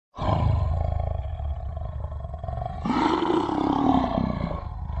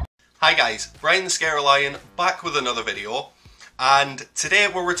Hi guys, Brian the Scary Lion back with another video, and today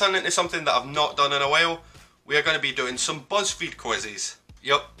we're returning to something that I've not done in a while. We are going to be doing some Buzzfeed quizzes.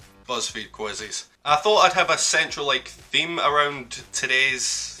 Yup, Buzzfeed quizzes. I thought I'd have a central theme around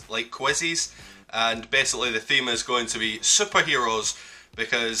today's quizzes, and basically the theme is going to be superheroes,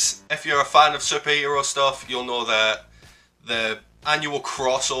 because if you're a fan of superhero stuff, you'll know that the annual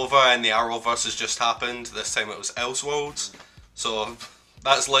crossover in the Arrowverse has just happened. This time it was Elseworlds, so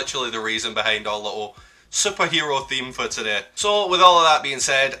that's literally the reason behind our little superhero theme for today. So with all of that being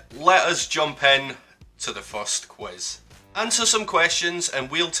said, let us jump in to the first quiz. Answer some questions and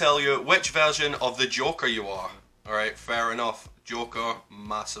we'll tell you which version of the Joker you are. Alright, fair enough. Joker,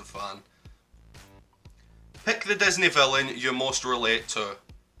 massive fan. Pick the Disney villain you most relate to.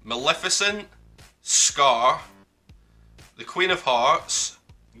 Maleficent, Scar, the Queen of Hearts,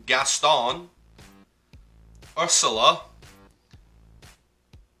 Gaston, Ursula,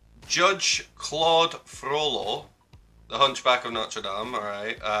 Judge Claude Frollo, the Hunchback of Notre Dame,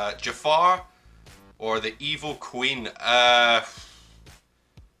 alright, Jafar, or the Evil Queen.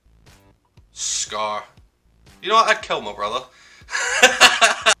 Scar. You know what, I'd kill my brother.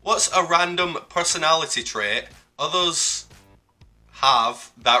 What's a random personality trait others have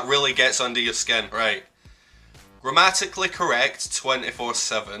that really gets under your skin? Right. Grammatically correct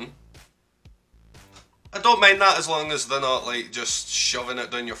 24/7. I don't mind that as long as they're not just shoving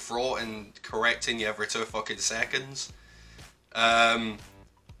it down your throat and correcting you every 2 fucking seconds.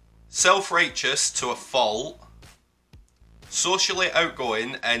 Self-righteous to a fault. Socially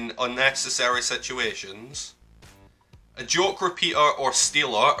outgoing in unnecessary situations. A joke repeater or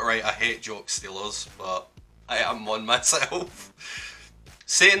stealer. Right, I hate joke stealers, but I am one myself.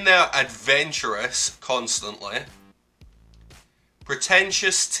 Saying they're adventurous constantly.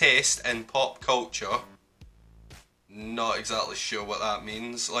 Pretentious taste in pop culture. Not exactly sure what that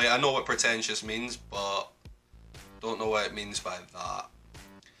means. I know what pretentious means, but don't know what it means by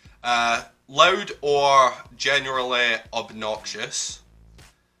that. Loud or generally obnoxious.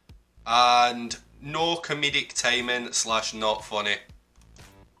 And no comedic timing / not funny.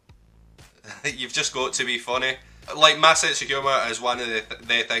 You've just got to be funny. My sense of humour is one of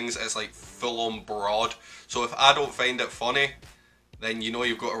the things, it's full on broad. So if I don't find it funny, then you know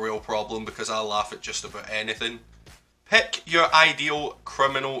you've got a real problem, because I laugh at just about anything. Pick your ideal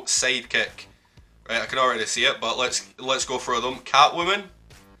criminal sidekick. Right, I can already see it, but let's go through them. Catwoman,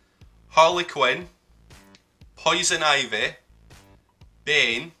 Harley Quinn, Poison Ivy,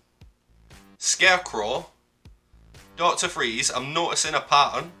 Bane, Scarecrow, Dr. Freeze, I'm noticing a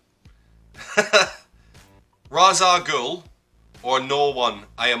pattern, Ra's al Ghul, or no one.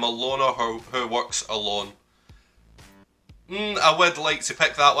 I am a loner who works alone. I would like to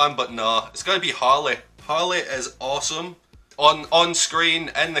pick that one, but no, it's going to be Harley. Harley is awesome. On screen,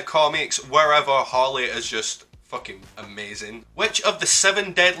 in the comics, wherever, Harley is just fucking amazing. Which of the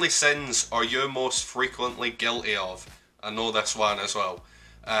 7 deadly sins are you most frequently guilty of? I know this one as well.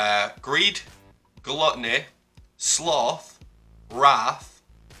 Greed, gluttony, sloth, wrath,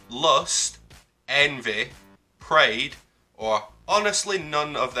 lust, envy, pride, or honestly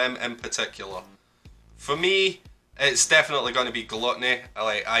none of them in particular. For me, it's definitely going to be gluttony.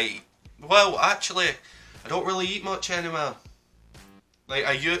 Well, actually, I don't really eat much anymore.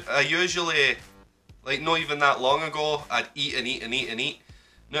 I usually, not even that long ago, I'd eat and eat and eat and eat.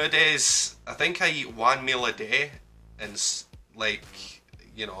 Nowadays, I think I eat 1 meal a day and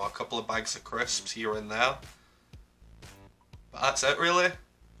a couple of bags of crisps here and there. But that's it really.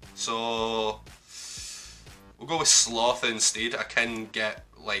 So we'll go with sloth instead. I can get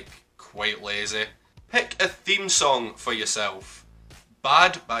quite lazy. Pick a theme song for yourself.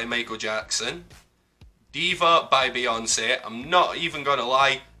 Bad by Michael Jackson. Diva by Beyonce. I'm not even gonna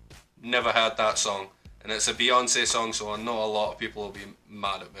lie, never heard that song. And it's a Beyonce song, so I know a lot of people will be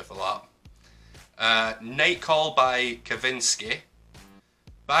mad at me for that. Night Call by Kavinsky.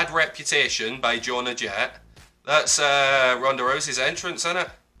 Bad Reputation by Jonah Jett. That's Ronda Rousey's entrance, isn't it?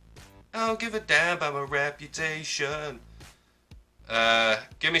 I don't give a damn about my reputation.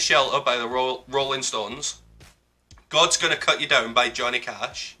 Gimme Shelter by the Rolling Stones. God's Gonna Cut You Down by Johnny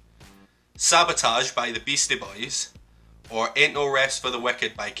Cash. Sabotage by the Beastie Boys. Or Ain't No Rest for the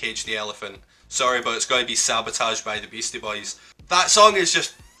Wicked by Cage the Elephant. Sorry, but it's going to be Sabotage by the Beastie Boys. That song is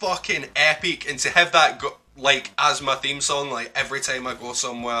just fucking epic, and to have that go as my theme song, every time I go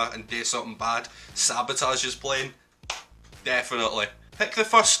somewhere and do something bad, Sabotage is playing, definitely. Pick the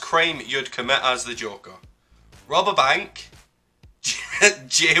first crime you'd commit as the Joker. Rob a bank,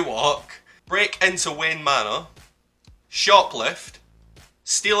 jaywalk, break into Wayne Manor, shoplift,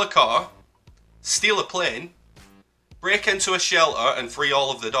 steal a car, steal a plane, break into a shelter and free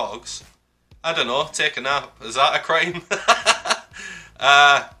all of the dogs. I don't know, take a nap. Is that a crime?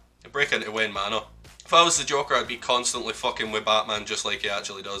 Break into Wayne Manor. If I was the Joker, I'd be constantly fucking with Batman just like he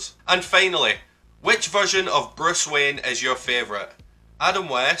actually does. And finally, which version of Bruce Wayne is your favourite? Adam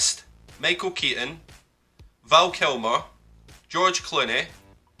West, Michael Keaton, Val Kilmer, George Clooney,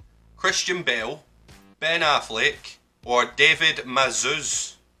 Christian Bale, Ben Affleck, or David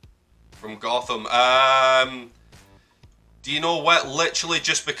Mazouz from Gotham? Do you know what? Literally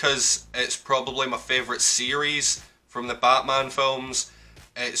just because it's probably my favourite series from the Batman films,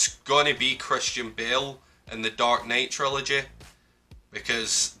 it's gonna be Christian Bale in the Dark Knight trilogy,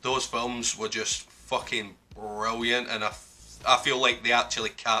 because those films were just fucking brilliant, and I feel like they actually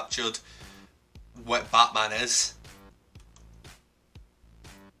captured what Batman is.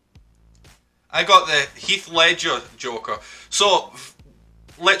 I got the Heath Ledger Joker. So,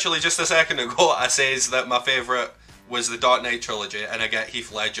 literally just a second ago, I says that my favourite was the Dark Knight trilogy, and I get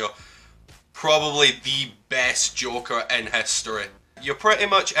Heath Ledger. Probably the best Joker in history. You're pretty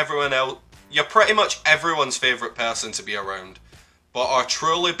much everyone's favourite person to be around, but are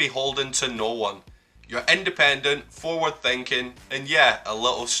truly beholden to no one. You're independent, forward thinking, and yeah, a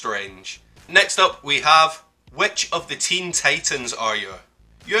little strange. Next up we have, which of the Teen Titans are you?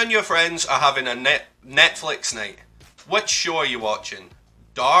 You and your friends are having a Netflix night. Which show are you watching?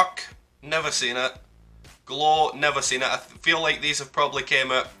 Dark? Never seen it. Glow? Never seen it. I feel like these have probably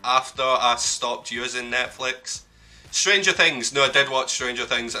came out after I stopped using Netflix. Stranger Things. No, I did watch Stranger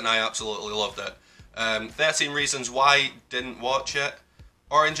Things and I absolutely loved it. 13 Reasons Why, didn't watch it.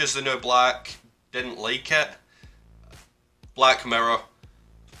 Orange is the New Black, didn't like it. Black Mirror.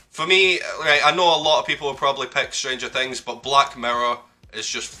 For me, right, I know a lot of people will probably pick Stranger Things, but Black Mirror is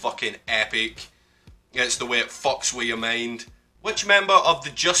just fucking epic. It's the way it fucks with your mind. Which member of the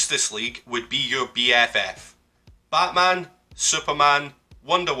Justice League would be your BFF? Batman, Superman,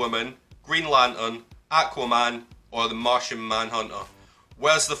 Wonder Woman, Green Lantern, Aquaman, or the Martian Manhunter?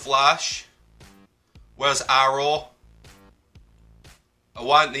 Where's the Flash? Where's Arrow? I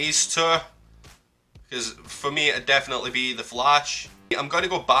want these two, because for me it'd definitely be the Flash. I'm going to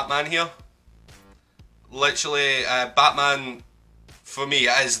go Batman here. Literally, Batman for me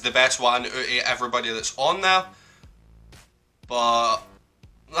is the best one out of everybody that's on there. But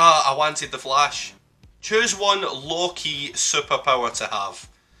I wanted the Flash. Choose one low-key superpower to have.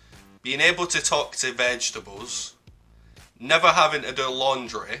 Being able to talk to vegetables, never having to do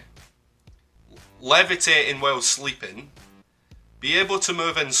laundry, levitating while sleeping, be able to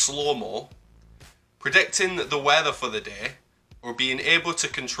move in slow-mo, predicting the weather for the day, or being able to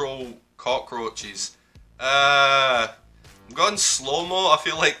control cockroaches. I'm going slow-mo. I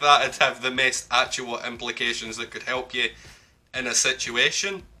feel like that'd have the most actual implications that could help you in a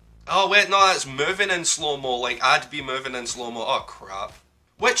situation. Oh wait, no, that's moving in slow-mo. Like, I'd be moving in slow-mo. Oh crap.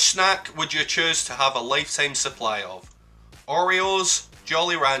 Which snack would you choose to have a lifetime supply of? Oreos,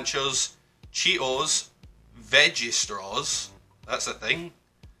 Jolly Ranchers, Cheetos, Veggie Straws, that's a thing,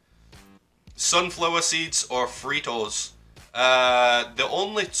 sunflower seeds, or Fritos? The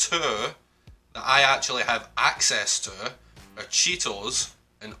only two that I actually have access to are Cheetos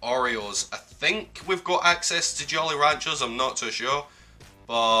and Oreos. I think we've got access to Jolly Ranchers, I'm not too sure,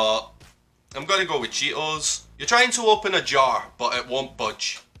 but I'm going to go with Cheetos. You're trying to open a jar, but it won't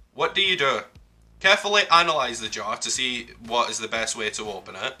budge. What do you do? Carefully analyse the jar to see what is the best way to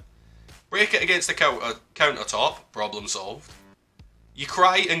open it. Break it against the countertop, problem solved. You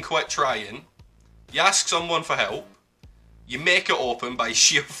cry and quit trying. You ask someone for help. You make it open by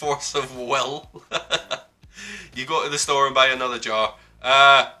sheer force of will. You go to the store and buy another jar.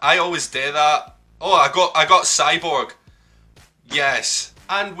 I always do that. Oh, I got Cyborg. Yes.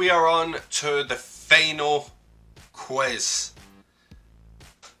 And we are on to the final quiz.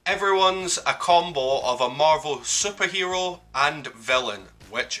 Everyone's a combo of a Marvel superhero and villain.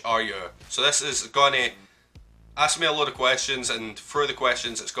 Which are you? So this is going to ask me a load of questions, and through the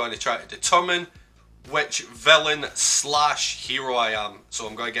questions it's going to try to determine which villain slash hero I am. So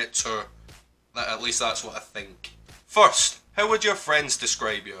I'm going to get two. At least that's what I think. First, how would your friends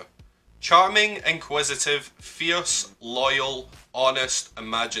describe you? Charming, inquisitive, fierce, loyal, honest,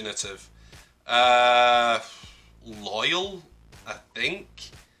 imaginative. Loyal, I think.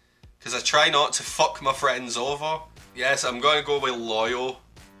 Because I try not to fuck my friends over. Yes, I'm going to go with loyal.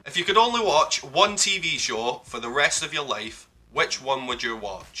 If you could only watch one TV show for the rest of your life, which one would you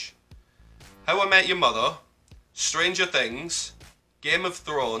watch? How I Met Your Mother, Stranger Things, Game of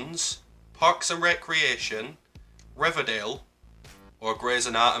Thrones, Parks and Recreation, Riverdale, or Grey's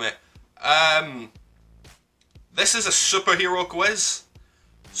Anatomy? This is a superhero quiz.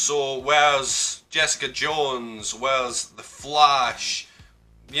 So whereas Jessica Jones? Where's The Flash?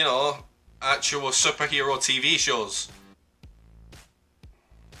 You know, actual superhero TV shows.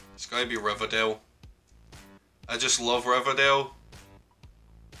 It's gotta be Riverdale. I just love Riverdale.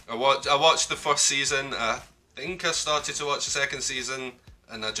 I watched the first season. I think I started to watch the second season,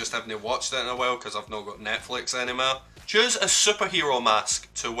 and I just haven't watched it in a while because I've not got Netflix anymore. Choose a superhero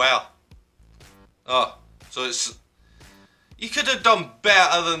mask to wear. Oh, so it's... You could have done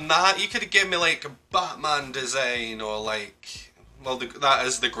better than that. You could have given me like a Batman design, or like... Well, that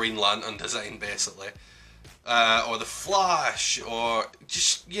is the Green Lantern design, basically. Or the Flash, or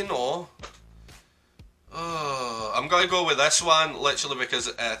just, you know... Oh, I'm going to go with this one, literally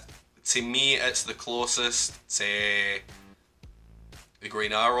because to me it's the closest to the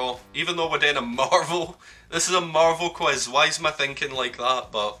Green Arrow. Even though we're doing a Marvel, this is a Marvel quiz. Why is my thinking like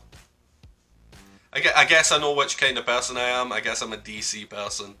that? But I guess I know which kind of person I am. I guess I'm a DC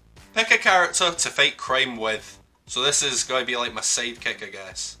person. Pick a character to fight crime with. So this is going to be like my sidekick, I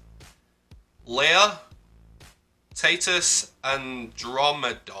guess. Leia, Titus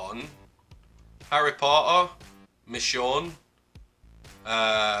Andromedon, Harry Potter, Michonne,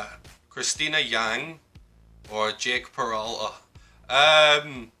 Christina Yang, or Jake Peralta.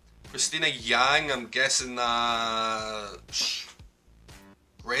 Christina Yang, I'm guessing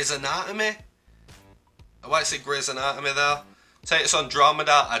Grey's Anatomy? I want to say Grey's Anatomy there. Titus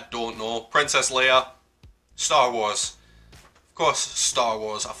Andromeda, I don't know. Princess Leia, Star Wars. Of course, Star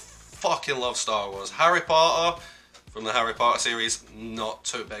Wars. I fucking love Star Wars. Harry Potter, from the Harry Potter series, not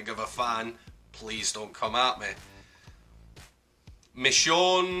too big of a fan. Please don't come at me.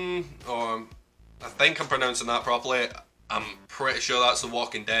 Michonne, or I think I'm pronouncing that properly. I'm pretty sure that's The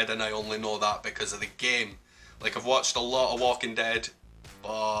Walking Dead, and I only know that because of the game. Like, I've watched a lot of Walking Dead,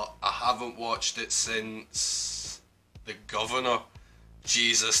 but I haven't watched it since The Governor.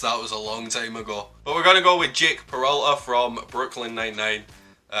 Jesus, that was a long time ago. But we're gonna go with Jake Peralta from Brooklyn Nine-Nine,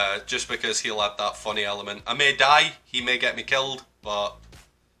 just because he'll add that funny element. I may die, he may get me killed, but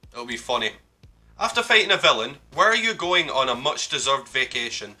it'll be funny. After fighting a villain, where are you going on a much-deserved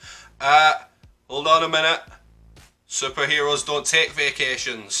vacation? Hold on a minute. Superheroes don't take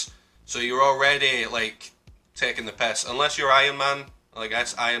vacations. So you're already, like, taking the piss. Unless you're Iron Man. I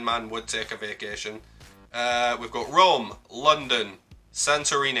guess Iron Man would take a vacation. We've got Rome, London,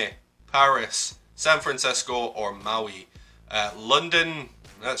 Santorini, Paris, San Francisco, or Maui. London,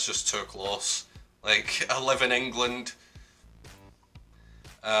 that's just too close. Like, I live in England.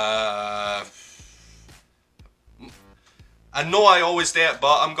 I know I always do it,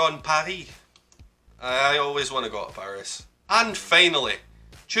 but I'm going Paris. I always want to go to Paris. And finally,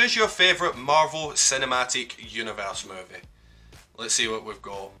 choose your favourite Marvel Cinematic Universe movie. Let's see what we've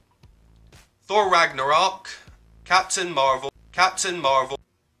got. Thor Ragnarok, Captain Marvel,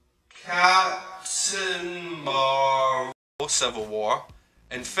 Civil War,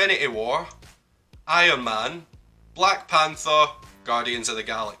 Infinity War, Iron Man, Black Panther, Guardians of the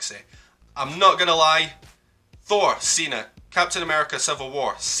Galaxy. I'm not gonna lie, Thor, seen it. Captain America Civil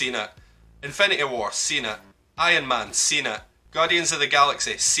War, seen it. Infinity War, seen it. Iron Man, seen it. Guardians of the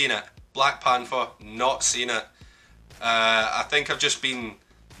Galaxy, seen it. Black Panther, not seen it. I think I've just been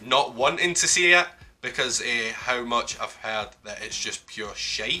not wanting to see it because how much I've heard that it's just pure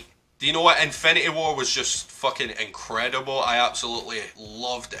shite. Do you know what? Infinity War was just fucking incredible. I absolutely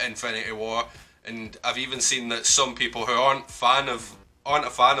loved Infinity War, and I've even seen that some people who aren't a fan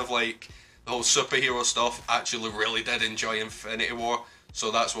of like the whole superhero stuff actually really did enjoy Infinity War. So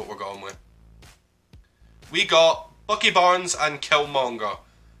that's what we're going with. We got Bucky Barnes and Killmonger.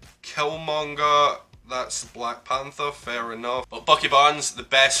 Killmonger, that's Black Panther, fair enough. But Bucky Barnes, the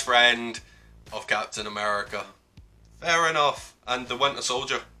best friend of Captain America. Fair enough. And the Winter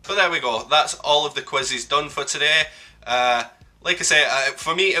Soldier. But there we go. That's all of the quizzes done for today. Like I say,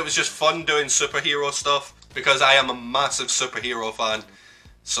 for me it was just fun doing superhero stuff because I am a massive superhero fan.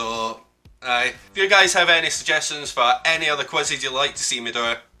 So, if you guys have any suggestions for any other quizzes you'd like to see me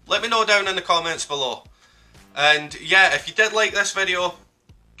do, let me know down in the comments below. And yeah, if you did like this video,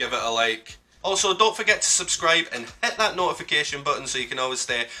 give it a like. Also, don't forget to subscribe and hit that notification button so you can always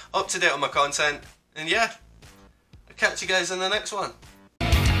stay up to date on my content. And yeah, I'll catch you guys in the next one.